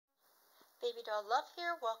Baby Doll Love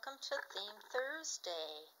here. Welcome to Theme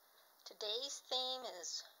Thursday. Today's theme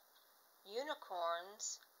is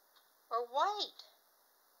unicorns or white.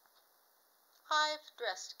 I've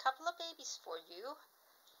dressed a couple of babies for you.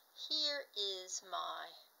 Here is my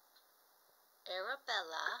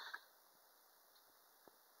Arabella,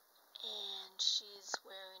 and she's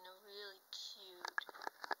wearing a really cute,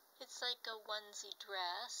 it's like a onesie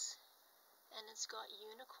dress, and it's got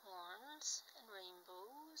unicorns and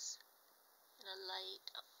rainbows in a light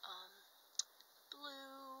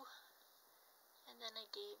blue, and then I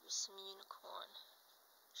gave her some unicorn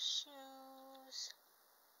shoes,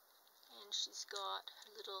 and she's got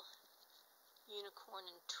her little unicorn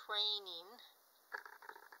in training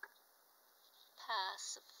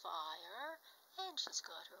pacifier, and she's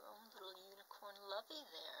got her own little unicorn lovey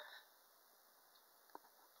there,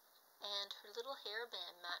 and her little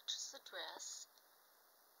hairband matches the dress,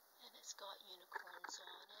 and it's got unicorns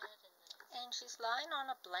on it, and she's lying on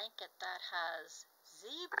a blanket that has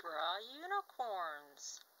zebra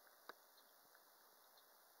unicorns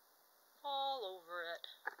all over it.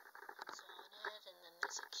 It's on it, and then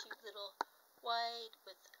there's a cute little white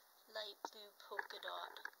with light blue polka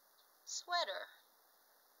dot sweater.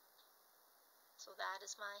 So that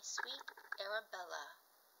is my sweet Arabella.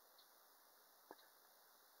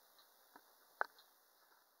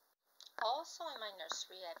 Also in my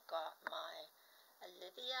nursery, I've got my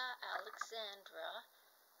Olivia Alexandra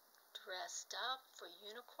dressed up for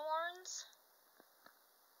unicorns.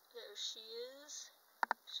 There she is.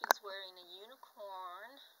 She's wearing a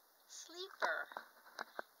unicorn sleeper,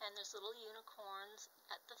 and there's little unicorns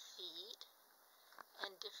at the feet,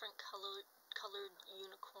 and different colored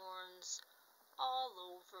unicorns all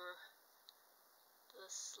over the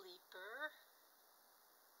sleeper.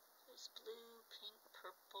 There's blue, pink,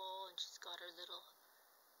 purple, and she's got her little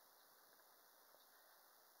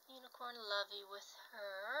unicorn lovey with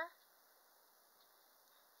her,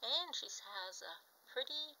 and she has a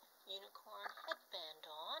pretty unicorn headband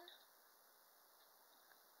on,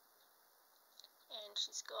 and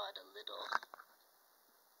she's got a little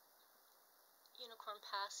unicorn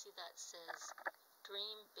passy that says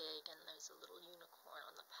dream big, and there's a little unicorn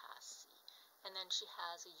on the passy, and then she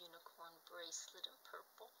has a unicorn bracelet in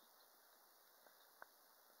purple.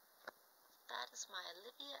 That is my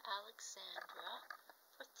Olivia Alexandra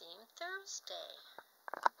for Theme Thursday.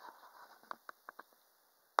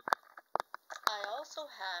 I also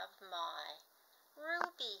have my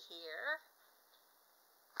Ruby here,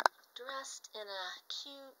 dressed in a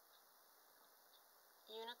cute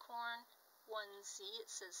unicorn onesie.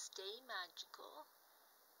 It says Stay Magical.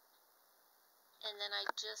 And then I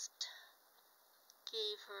just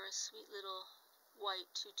gave her a sweet little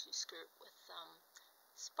white tutu skirt with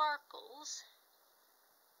sparkles.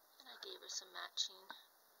 And I gave her some matching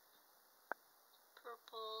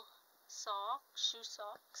purple shoe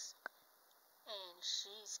socks. And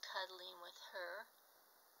she's cuddling with her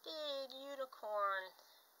big unicorn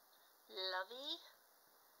lovey,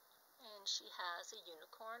 and she has a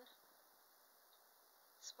unicorn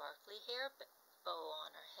sparkly hair bow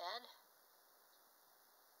on her head.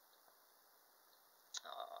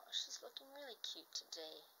 Oh, she's looking really cute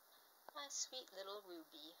today, my sweet little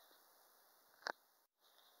Ruby.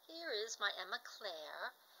 Here is my Emma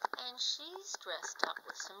Claire, and she's dressed up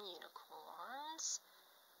with some unicorns.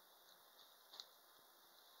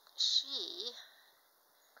 She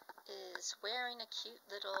is wearing a cute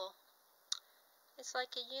little, it's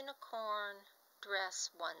like a unicorn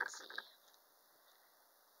dress onesie,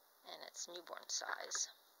 and it's newborn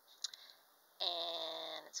size,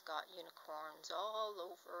 and it's got unicorns all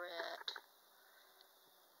over it,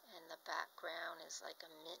 and the background is like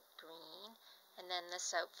a mint green, and then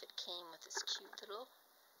this outfit came with this cute little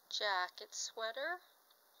jacket sweater,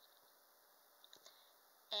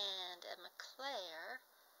 and Emma Claire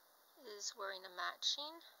is wearing a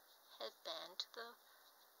matching headband to the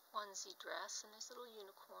onesie dress, and there's little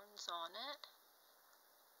unicorns on it.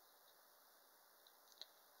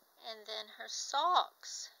 And then her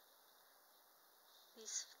socks,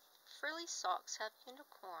 these frilly socks have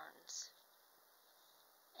unicorns,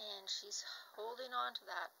 and she's holding on to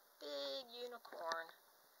that big unicorn,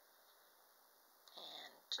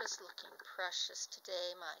 and just looking precious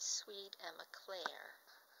today, my sweet Emma Claire.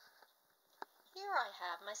 Here I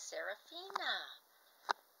have my Serafina,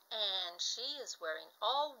 and she is wearing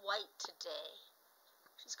all white today.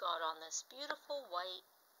 She's got on this beautiful white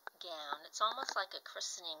gown. It's almost like a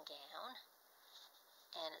christening gown,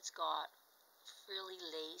 and it's got frilly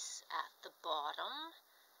lace at the bottom,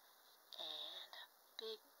 and a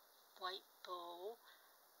big white bow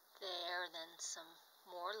there, then some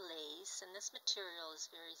more lace, and this material is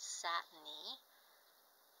very satiny.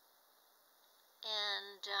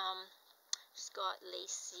 And she's got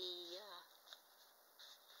lacy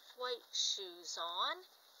white shoes on,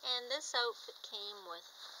 and this outfit came with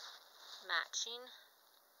matching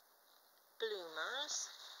bloomers.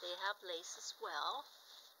 They have lace as well.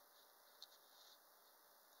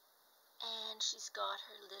 And she's got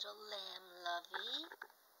her little lamb lovey,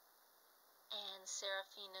 and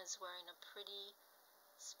Seraphina's wearing a pretty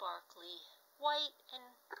sparkly white and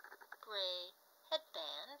gray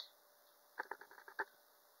headband.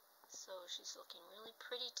 So she's looking really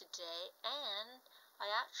pretty today, and I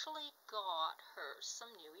actually got her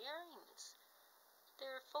some new earrings.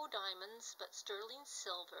 They're faux diamonds, but sterling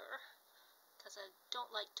silver, because I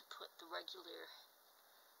don't like to put the regular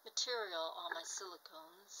material on my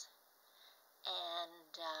silicones.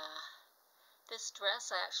 And this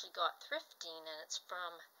dress I actually got thrifting, and it's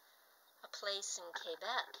from a place in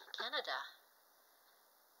Quebec, Canada.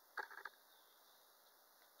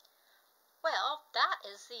 Well, that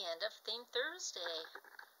is the end of Theme Thursday.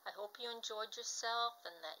 I hope you enjoyed yourself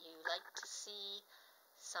and that you like to see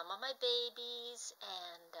some of my babies,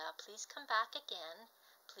 and please come back again.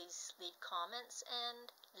 Please leave comments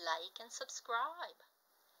and like and subscribe.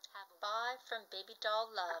 Have a bye from Baby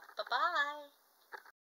Doll Love. Bye-bye.